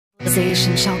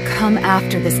relaxation shall come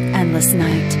after this endless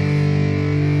night.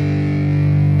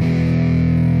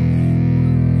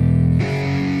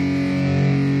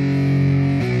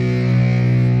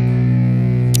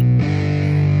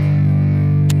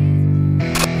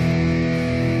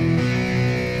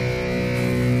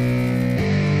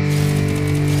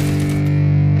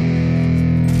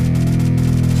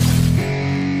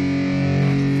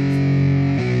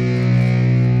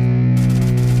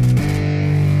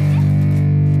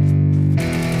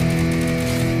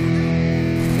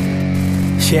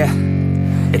 Yeah,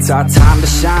 it's our time to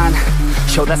shine.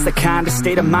 Show that's the kind of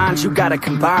state of mind you gotta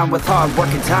combine with hard work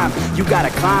and time. You gotta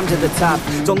climb to the top.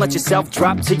 Don't let yourself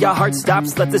drop till your heart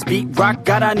stops. Let this beat rock.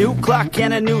 Got a new clock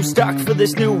and a new stock for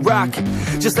this new rock.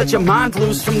 Just let your mind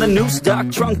loose from the new stock.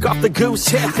 Drunk off the goose,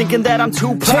 thinking that I'm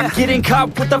too pop. Getting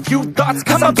caught with a few thoughts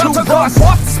cause I'm too lost.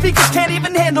 Off the speakers can't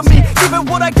even handle me. Giving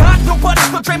what I got, nobody's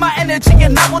gonna drain my energy.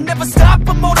 And I will never stop,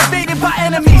 I'm motivated by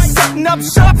enemies. Setting up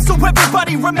shop so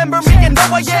everybody remember me. And no,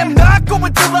 I am not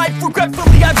going through life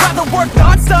regretfully. I'd rather work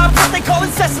non-stop, what they call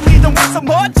incessantly, than work some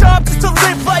odd job just to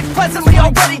live life pleasantly.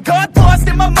 Already got lost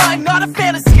in my mind, not a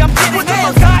fantasy, I'm getting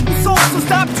it. Forgotten soul, so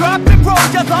stop, drop, and roll.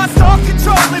 You lost all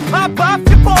control and pop off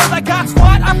your ball. I got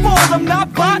squat, I fall, I'm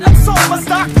not bought, I'm sold. My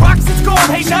stock rocks, it's gold.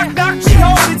 Hey, knock, knock, she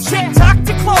home. It's shit, talk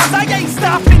to close. I ain't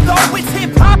stopping though, it's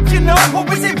hip-hop, you know.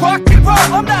 Or is it rock and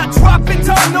roll? I'm not dropping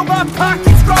down, no, my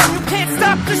pocket's grown. You can't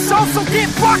stop the show, so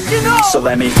get rockin' on. So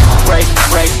let me break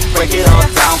it all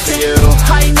down for you.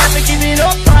 I ain't never giving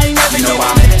up, I ain't never giving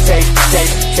up.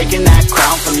 Taking that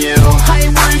crown from you. I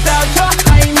ain't worried about you,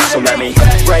 I ain't never. So let me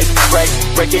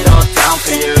break it all down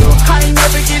for you. I ain't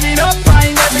never giving up, I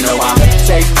ain't never giving up. I'm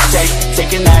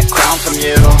taking that crown from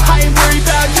you. I ain't worried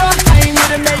about you, I ain't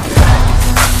here to make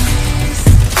plans.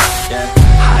 Yeah.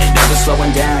 I ain't never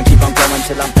slowing down, keep on going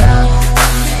till I'm down.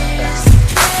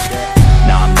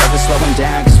 No, I'm never slowing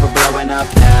down, cause we're blowing up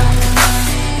now.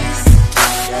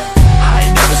 I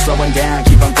ain't never slowing down,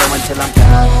 keep on going till I'm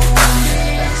down.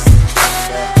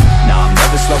 No, I'm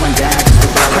never slowing down, cause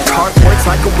we're blowing up. Hard words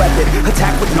like a weapon,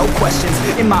 attack with no questions.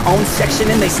 In my own section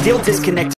and they still disconnect.